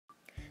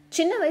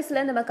சின்ன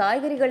வயசுல நம்ம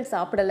காய்கறிகள்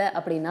சாப்பிடல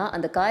அப்படின்னா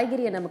அந்த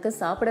காய்கறியை நமக்கு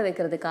சாப்பிட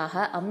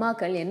வைக்கிறதுக்காக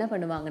அம்மாக்கள் என்ன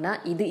பண்ணுவாங்கன்னா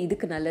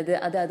இதுக்கு நல்லது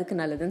அது அதுக்கு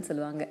நல்லதுன்னு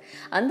சொல்லுவாங்க.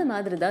 அந்த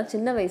மாதிரி தான்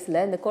சின்ன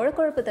வயசுல இந்த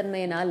கொழக்கொழப்பு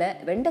தன்மையினால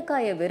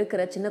வெண்டைக்காயை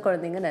வெறுக்கிற சின்ன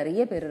குழந்தைங்க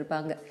நிறைய பேர்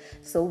இருப்பாங்க.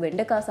 ஸோ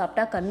வெண்டைக்காய்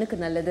சாப்பிட்டா கண்ணுக்கு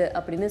நல்லது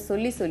அப்படின்னு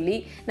சொல்லி சொல்லி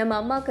நம்ம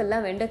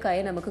அம்மாக்கள்லாம்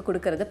வெண்டைக்காயை நமக்கு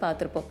கொடுக்கறத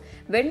பார்த்துருப்போம்.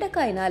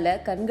 வெண்டைக்காயினால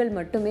கண்கள்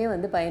மட்டுமே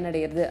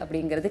பயனடைகிறது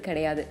அப்படிங்கிறது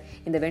கிடையாது.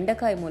 இந்த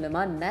வெண்டைக்காய்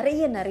மூலமா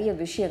நிறைய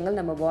விஷயங்கள்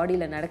நம்ம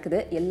பாடியில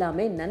நடக்குது.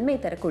 எல்லாமே நன்மை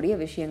தரக்கூடிய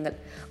விஷயங்கள்.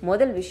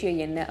 முதல் விஷயம்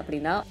என்ன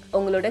அப்படின்னா,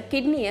 உங்களோட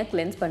கிட்னியை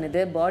கிளென்ஸ்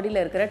பண்ணுது,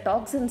 பாடியில இருக்கிற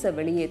டாக்ஸின்ஸை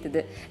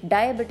வெளியேற்றுது,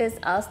 டயபெட்டிஸ்,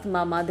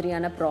 ஆஸ்துமா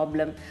மாதிரியான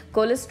ப்ராப்ளம்,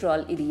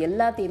 கொலஸ்ட்ரால் இது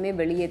எல்லாத்தையுமே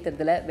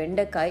வெளியேற்றுறதுல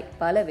வெண்டைக்காய்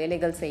பல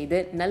வேலைகள் செய்து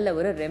நல்ல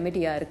ஒரு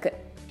ரெமெடியா இருக்கு.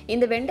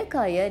 இந்த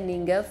வெண்டைக்காயை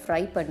நீங்கள்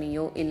ஃப்ரை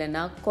பண்ணியோ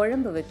இல்லைனா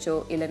குழம்பு வச்சோ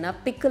இல்லைனா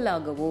பிக்கிள்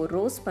ஆகவோ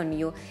ரோஸ்ட்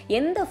பண்ணியோ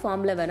எந்த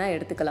ஃபார்மில் வேணால்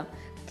எடுத்துக்கலாம்.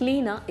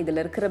 க்ளீனாக இதில்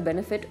இருக்கிற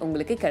பெனிஃபிட்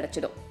உங்களுக்கு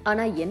கிடைச்சிடும்.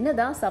 ஆனால்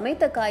என்னதான்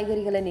சமைத்த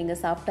காய்கறிகளை நீங்கள்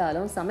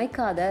சாப்பிட்டாலும்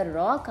சமைக்காத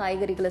ரா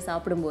காய்கறிகளை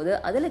சாப்பிடும்போது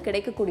அதில்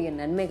கிடைக்கக்கூடிய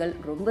நன்மைகள்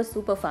ரொம்ப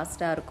சூப்பர்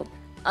ஃபாஸ்ட்டாக இருக்கும்.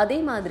 அதே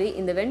மாதிரி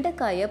இந்த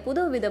வெண்டைக்காயை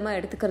புது விதமாக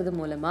எடுத்துக்கிறது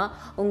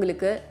மூலமாக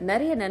உங்களுக்கு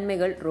நிறைய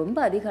நன்மைகள் ரொம்ப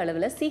அதிக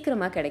அளவில்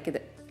சீக்கிரமாக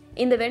கிடைக்குது.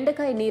 இந்த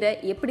வெண்டைக்காய் நீரை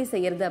எப்படி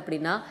செய்யறது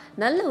அப்படின்னா,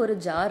 நல்ல ஒரு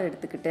ஜார்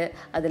எடுத்துக்கிட்டு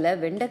அதில்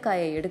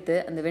வெண்டைக்காயை எடுத்து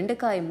அந்த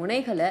வெண்டைக்காய்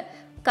முனைகளை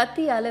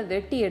கத்தியால்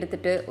வெட்டி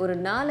எடுத்துட்டு ஒரு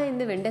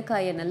 4-5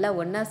 வெண்டைக்காயை நல்லா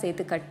ஒன்றா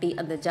சேர்த்து கட்டி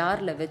அந்த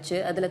ஜாரில் வச்சு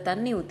அதில்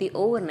தண்ணி ஊற்றி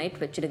ஓவர் நைட்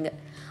வச்சுடுங்க.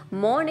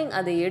 மார்னிங்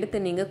அதை எடுத்து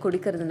நீங்கள்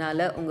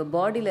குடிக்கிறதுனால உங்கள்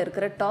பாடியில்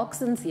இருக்கிற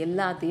டாக்ஸின்ஸ்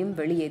எல்லாத்தையும்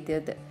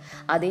வெளியேற்றுது.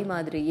 அதே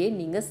மாதிரியே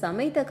நீங்கள்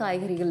சமைத்த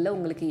காய்கறிகளில்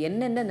உங்களுக்கு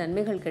என்னென்ன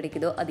நன்மைகள்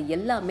கிடைக்குதோ அது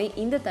எல்லாமே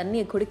இந்த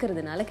தண்ணியை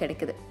குடிக்கிறதுனால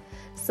கிடைக்குது.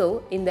 ஸோ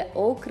இந்த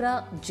ஓக்ரா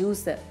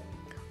ஜூஸை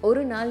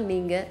ஒரு நாள்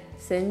நீங்கள்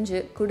செஞ்சு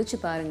குடிச்சு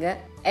பாருங்க.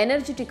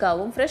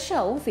 எனர்ஜெட்டிக்காகவும்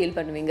ஃப்ரெஷ்ஷாகவும் ஃபீல்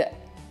பண்ணுவீங்க.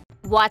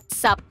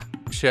 WhatsApp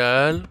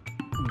Shall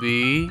we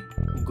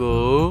go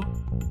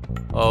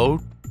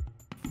out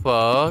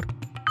for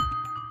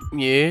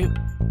a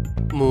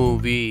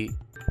movie?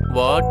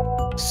 What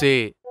say?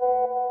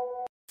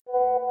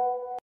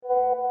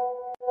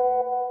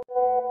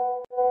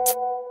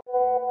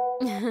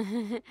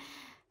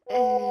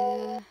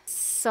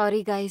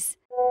 Sorry guys.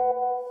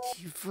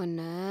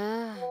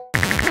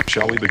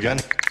 Shall we begin?